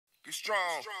Be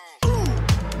strong.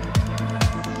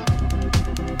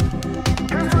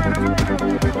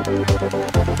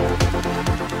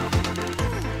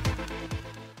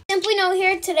 Simply Know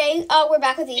here today. We're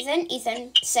back with Ethan.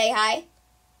 Ethan, say hi.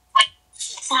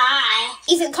 Hi.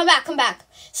 Ethan, come back.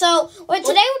 So, today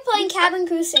we're playing Cabin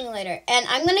Crew Simulator, and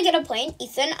I'm going to get a plane.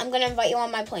 Ethan, I'm going to invite you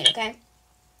on my plane, okay?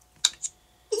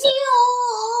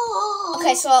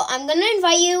 Okay, so I'm going to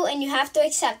invite you, and you have to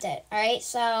accept it, alright?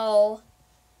 So,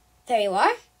 there you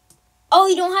are. Oh,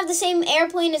 you don't have the same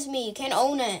airplane as me. You can't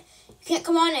own it. You can't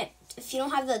come on it if you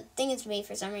don't have the thing as me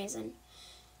for some reason.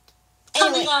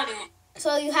 Anyway, on it.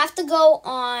 so you have to go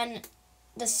on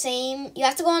the same... You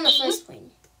have to go on the first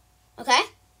plane, okay?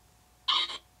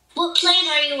 What plane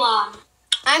are you on?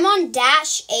 I'm on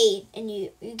Dash 8, and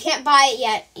you can't buy it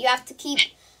yet. You have to keep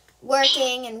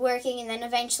working, and then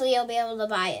eventually you'll be able to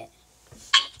buy it.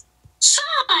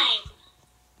 Fine.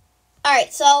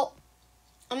 Alright, so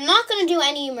I'm not going to do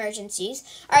any emergencies.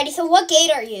 Alrighty, so what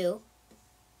gate are you?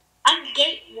 I'm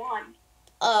gate 1.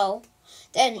 Oh,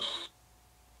 then...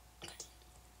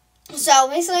 So,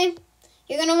 basically,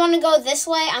 you're going to want to go this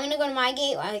way. I'm going to go to my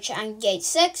gate, which I'm gate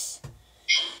 6.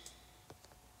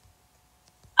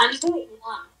 I'm gate 1.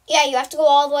 Yeah, you have to go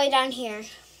all the way down here.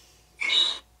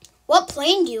 What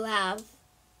plane do you have?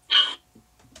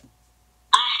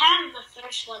 I have the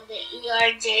first one, the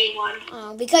ERJ one.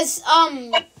 Oh, because,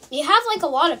 you have, like, a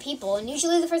lot of people, and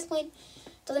usually the first plane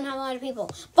doesn't have a lot of people.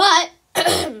 But,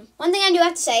 one thing I do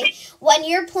have to say, when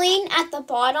your plane at the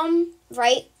bottom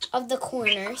right of the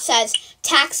corner says,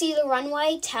 taxi the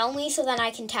runway, tell me so then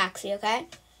I can taxi, okay?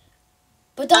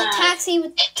 But don't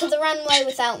taxi to the runway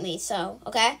without me, so,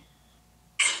 okay?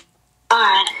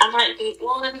 Alright, I'm at gate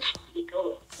 1.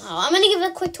 Oh, I'm gonna give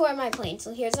a quick tour of my plane.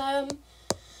 So here's,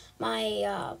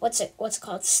 my, what's it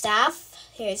called? Staff.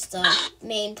 Here's the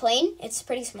main plane. It's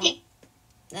pretty small.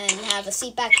 And you have a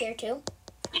seat back here, too.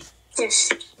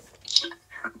 This.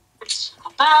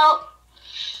 Well,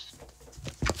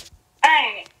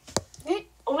 alright.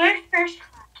 Where's first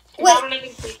class?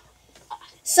 Wait.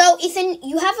 So, Ethan,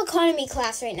 you have economy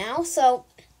class right now, so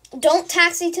don't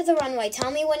taxi to the runway.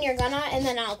 Tell me when you're gonna, and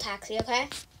then I'll taxi, okay?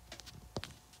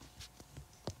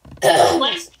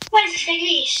 When's my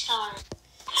thingy start?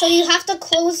 So you have to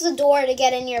close the door to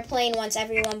get in your plane once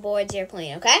everyone boards your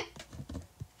plane, okay?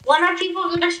 When are people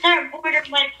going to start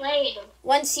boarding my plane?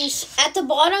 Once you, at the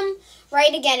bottom,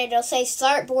 right again, it'll say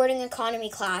start boarding economy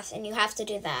class, and you have to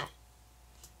do that.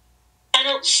 I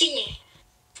don't see it.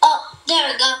 Oh,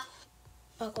 there we go.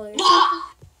 Buckle your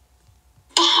Bop.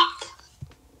 Bop.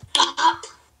 Bop.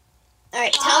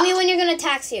 Alright, tell me when you're gonna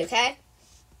taxi, okay?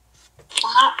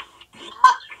 Bop.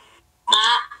 Bop.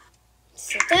 Bop.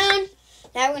 Sit down.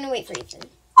 Now we're gonna wait for Ethan.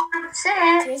 That's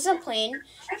it. Here's the plane.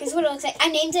 Here's what it looks like. I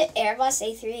named it Airbus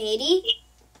A380.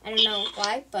 I don't know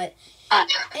why, but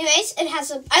anyways, it has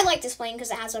a... I like this plane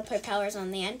because it has the propellers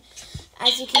on the end.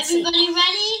 As you can see. Everybody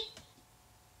ready?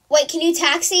 Wait, can you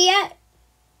taxi yet?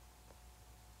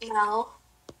 No.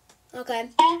 Okay.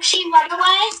 Taxi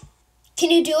runaway? Can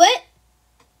you do it?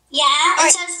 Yeah,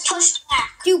 Alright. says push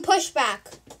back. Do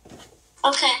pushback.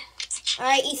 Okay.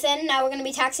 Alright, Ethan, now we're going to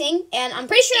be taxiing. And I'm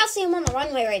pretty sure I'll see him on the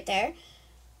runway right there.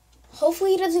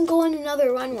 Hopefully he doesn't go on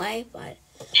another runway, but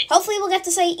hopefully we'll get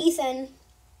to say Ethan.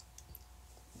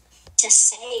 To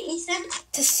say Ethan?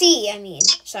 To see, I mean.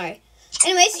 Sorry.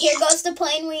 Anyways, here goes the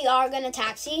plane we are going to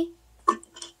taxi.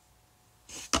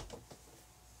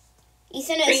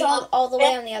 Ethan is all the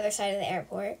way on the other side of the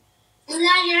airport. Now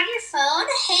you're on your phone?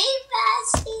 Hey,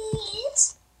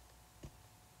 besties.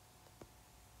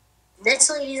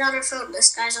 This lady's on her phone.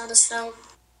 This guy's on his phone.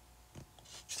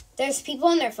 There's people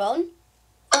on their phone?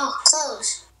 Oh,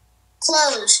 close.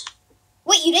 Close.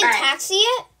 Wait, you didn't All right. taxi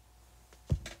yet?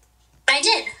 I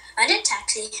did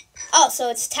taxi. Oh, so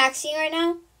it's taxiing right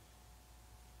now?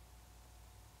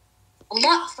 I'm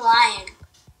not flying.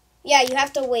 Yeah, you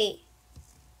have to wait.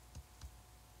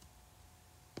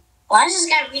 Why is this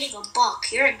guy reading a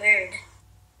book? You're a nerd.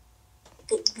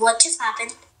 What just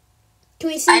happened? Can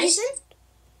we see Ethan?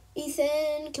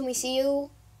 Ethan, can we see you?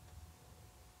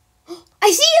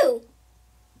 I see you!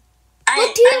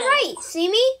 Look to your right. See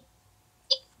me?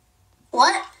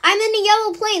 What? I'm in the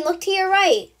yellow plane. Look to your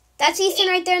right. That's Ethan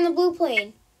right there in the blue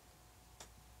plane.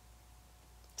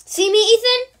 See me,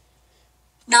 Ethan?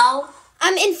 No.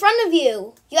 I'm in front of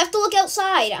you. You have to look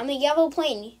outside. I'm a yellow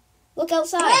plane. Look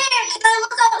outside. Where can I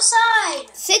look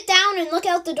outside? Sit down and look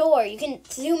out the door. You can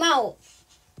zoom out.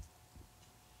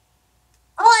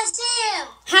 Oh, I see you.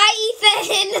 Hi,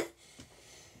 Ethan.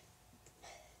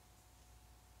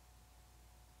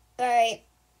 Alright.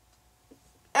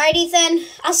 Alright, Ethan.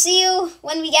 I'll see you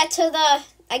when we get to the,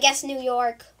 I guess, New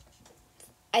York.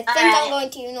 I think Alright. I'm going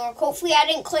to New York. Hopefully I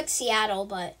didn't click Seattle,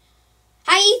 but...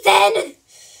 Hi, Ethan!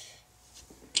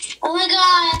 Oh my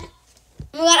god.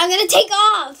 Oh my god, I'm going to take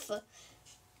off!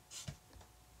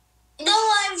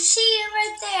 No, I'm seeing it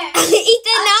right there.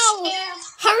 Ethan, no! Scared.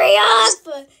 Hurry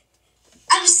up!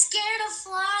 I'm scared of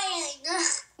flying.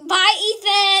 Bye,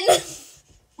 Ethan!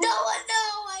 No,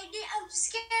 I'm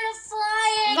scared of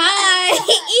flying. Bye,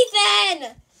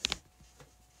 Ethan!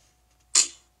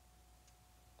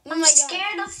 Oh I'm my god.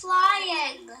 scared of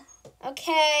flying.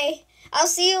 Okay. I'll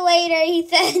see you later,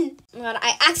 Ethan. Oh my god,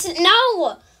 I accidentally... No!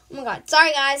 Oh my god,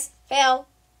 sorry guys. Fail.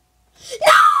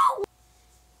 No!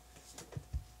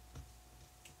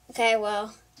 Okay,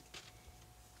 well.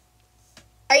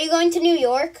 Are you going to New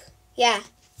York? Yeah.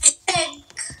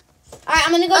 Alright,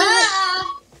 I'm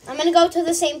gonna go to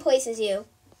the same place as you.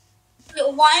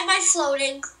 Why am I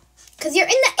floating? Because you're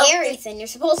in the air, Ethan. You're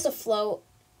supposed to float.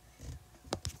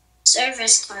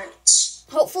 Service parts.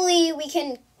 Hopefully we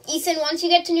can... Ethan, once you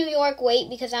get to New York, wait,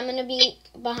 because I'm going to be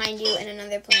behind you in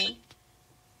another plane.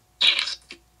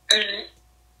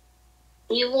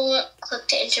 You won't click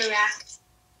to interact.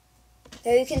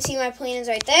 There you can see my plane is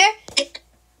right there.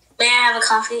 May I have a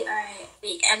coffee? Alright.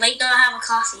 Wait, I might not have a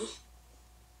coffee.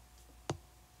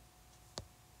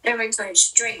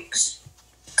 Everybody's drinks.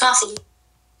 Coffee.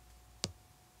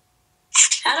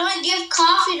 How do I give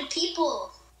coffee to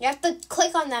people? You have to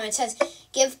click on them. It says,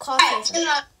 give coffee. Alright, give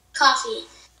out coffee.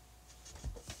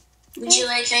 Would you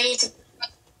like any to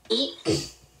eat?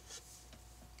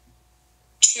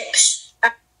 Chips.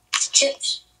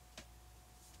 Chips.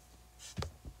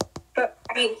 But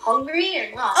are you hungry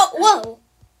or not? Oh, whoa.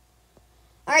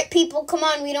 All right, people, come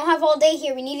on. We don't have all day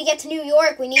here. We need to get to New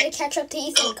York. We need to catch up to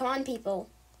Ethan. Come on, people.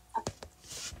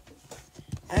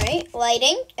 All right,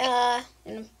 lighting. I'm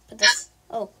gonna put this.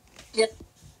 Oh. Yep.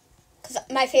 Because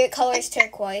my favorite color is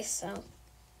turquoise, so.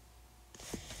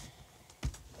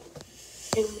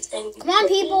 Come on,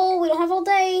 people. We don't have all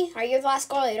day. All right, you're the last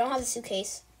girl. You don't have the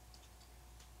suitcase.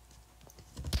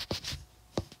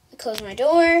 Close my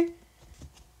door.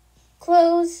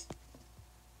 Close.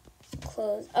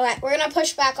 Close. All right, we're going to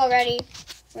push back already.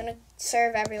 We're going to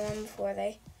serve everyone before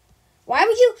they... Why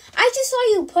would you... I just saw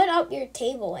you put up your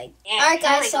table. Like. Yeah, all right,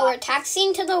 guys, so we're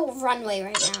taxiing to the runway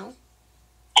right now.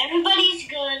 Everybody's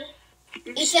good.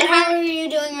 Ethan, how are you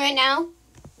doing right now?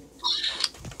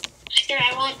 Sure,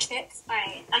 I want chips.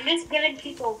 Alright, I'm just giving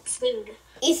people food.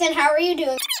 Ethan, how are you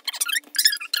doing?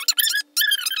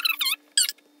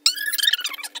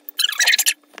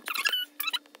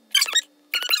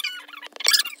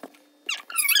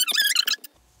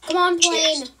 Come on,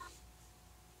 plane.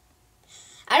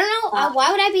 I don't know.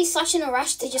 Why would I be such in a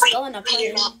rush to just go in a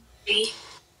plane?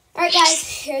 Alright,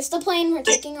 guys. Here's the plane. We're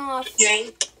taking off.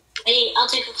 Drink. Hey, I'll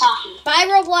take a coffee. Bye,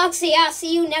 Roblox. Yeah,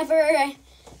 see you never. Alright,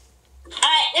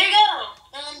 there you go.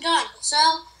 Now I'm done. So,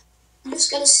 I'm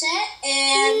just gonna sit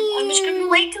and I'm just gonna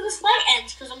wait till this flight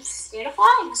ends because I'm scared of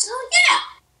flying. So,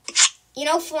 yeah. You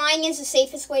know, flying is the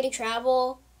safest way to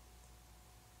travel.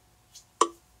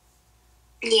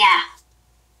 Yeah.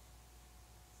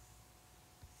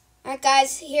 Alright,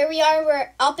 guys. Here we are.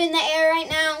 We're up in the air right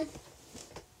now.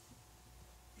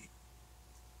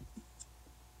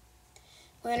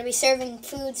 We're going to be serving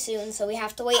food soon, so we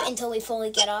have to wait until we fully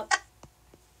get up.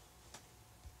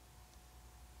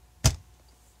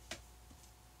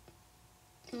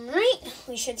 Alright,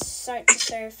 we should start to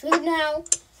serve food now.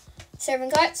 Serving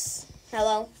cuts.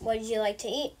 Hello, what would you like to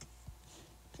eat?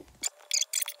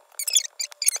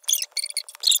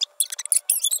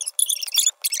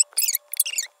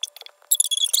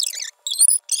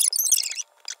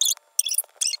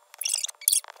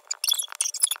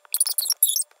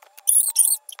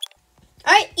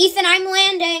 Alright, Ethan, I'm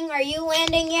landing. Are you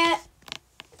landing yet?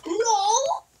 No.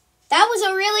 That was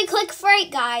a really quick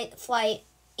flight.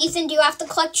 Ethan, do you have to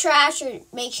collect trash or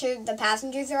make sure the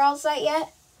passengers are all set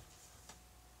yet?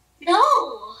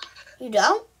 No. You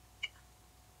don't?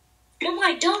 No,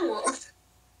 I don't.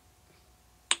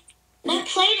 My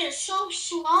plate is so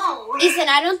slow. Ethan,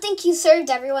 I don't think you served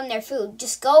everyone their food.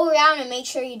 Just go around and make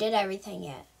sure you did everything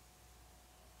yet.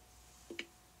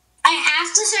 I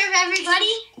have to serve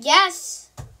everybody? Yes.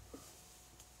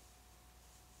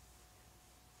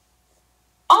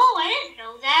 Oh, I didn't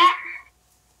know that.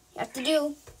 You have to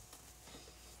do.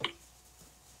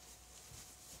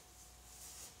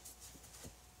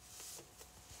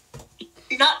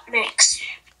 Nut mix.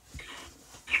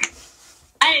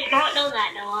 I did not know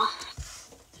that, Noah.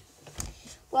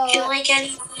 Well, Do you like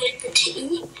anything to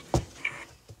eat?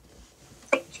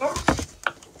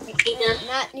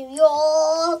 not New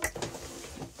York.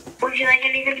 Would you like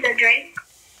anything to drink?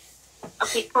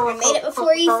 Okay, I made it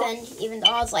before Ethan, even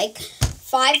though I was like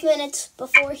 5 minutes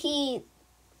before he,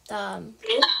 Oh,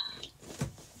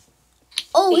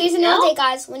 here's an update,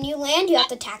 guys. When you land, you have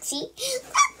to taxi.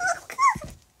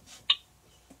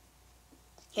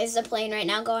 Here's the plane right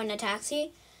now going to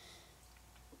taxi.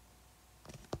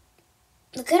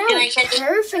 Look at how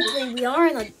perfectly we are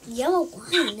in the yellow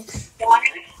line.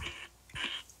 Water.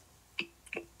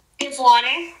 Here's water.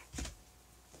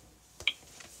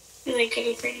 You like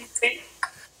anything to drink?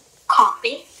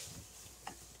 Coffee.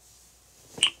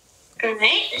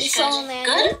 Alright, this guy's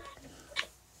good.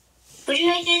 Would you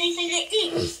like anything to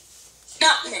eat?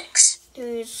 Not mix.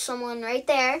 There's someone right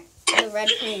there in the red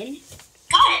plane.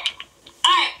 Got it.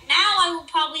 Alright, now I will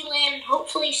probably land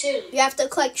hopefully soon. You have to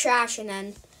collect trash and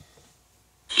then...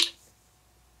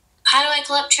 How do I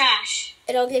collect trash?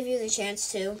 It'll give you the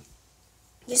chance to. You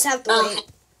just have to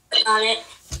wait. Got it.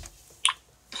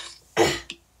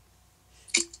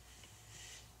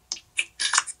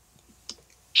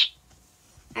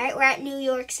 Alright, we're at New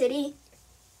York City.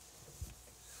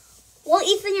 Well,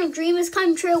 Ethan, your dream has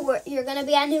come true. You're going to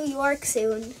be at New York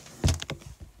soon.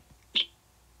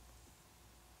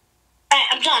 Alright,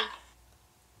 I'm done.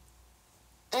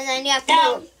 And then you have to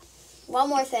do one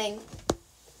more thing.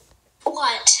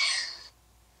 What?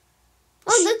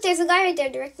 Oh, look, there's a guy right there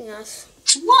directing us.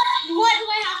 What do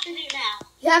I have to do now?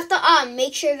 You have to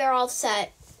make sure they're all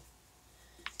set.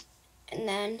 And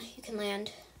then you can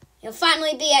land. You'll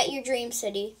finally be at your dream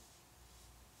city.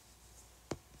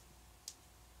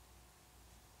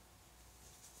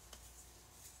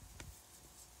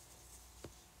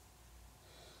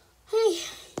 Hey,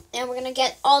 and we're gonna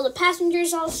get all the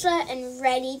passengers all set and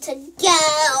ready to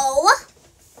go.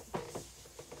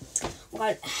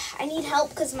 God, I need help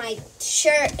because my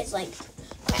shirt is like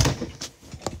wet.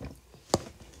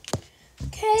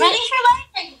 Okay. Ready for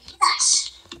landing?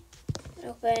 Yes.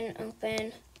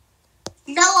 Open.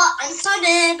 Noah, I'm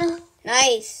started.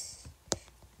 Nice.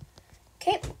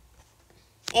 Okay.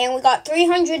 And we got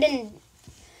 300 and...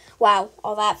 Wow,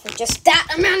 all that for just that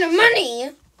amount of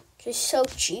money. Just so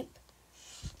cheap.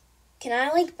 Can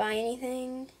I, like, buy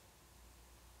anything?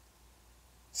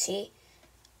 See.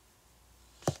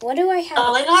 What do I have?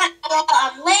 Oh my god,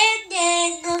 I'm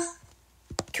landing.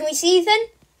 Can we see Ethan?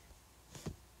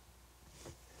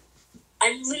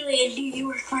 I'm literally in New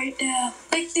York right now.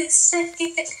 Like this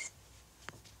second.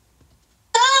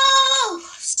 Oh!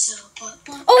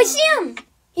 Oh, I see him!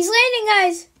 He's landing,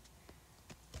 guys.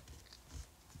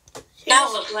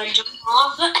 Now look, I jump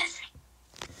off.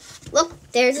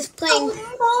 Look, there's this plane.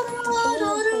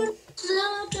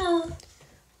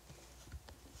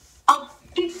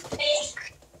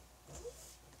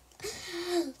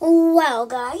 Well,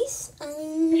 guys,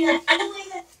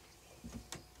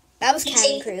 that was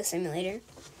Cabin Crew Simulator.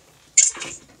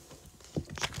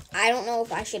 I don't know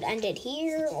if I should end it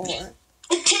here or...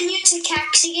 Continue to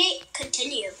Caxigate.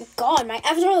 Continue. God, my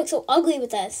avatar looks so ugly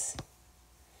with this.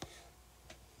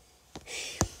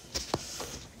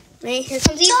 Right, here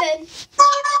comes Ethan.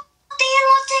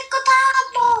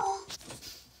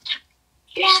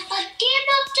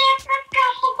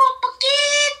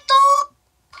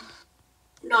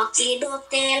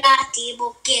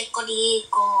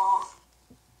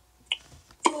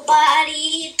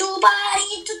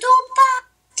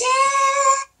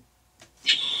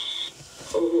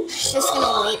 Just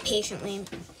gonna wait patiently.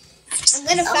 I'm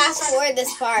gonna fast forward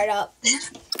this part up.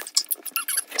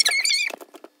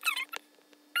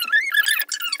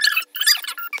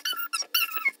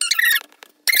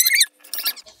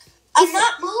 I'm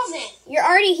not moving. You're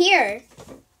already here.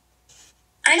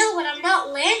 I know, but I'm not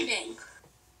landing.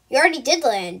 You already did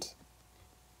land.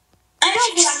 I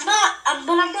know,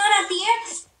 but I'm not at the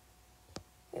end.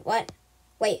 Wait, what?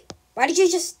 Wait, why did you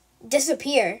just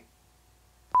disappear?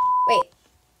 Wait,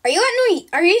 are you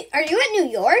at New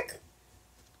York?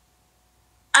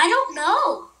 I don't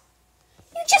know.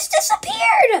 You just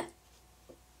disappeared.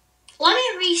 Let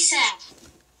me reset.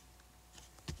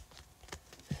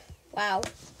 Wow.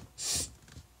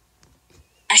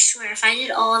 I swear, if I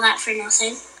did all of that for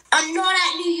nothing, I'm not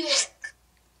at New York.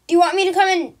 Do you want me to come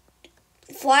and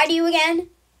fly to you again?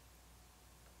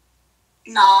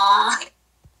 Nah.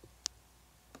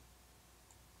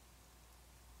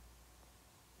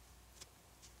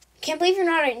 Can't believe you're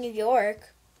not at New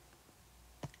York.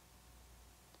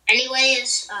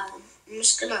 Anyways, I'm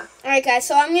just gonna... Alright, guys,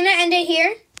 so I'm gonna end it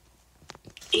here.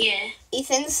 Yeah.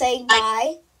 Ethan, say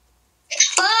bye.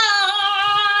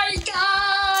 Bye,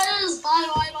 guys! Bye.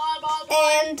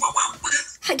 And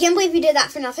I can't believe you did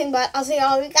that for nothing, but I'll see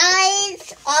all of you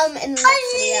guys in the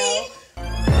next video.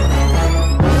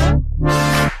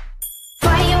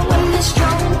 Fire when the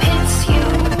storm hits you.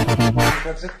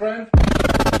 That's it, Brian?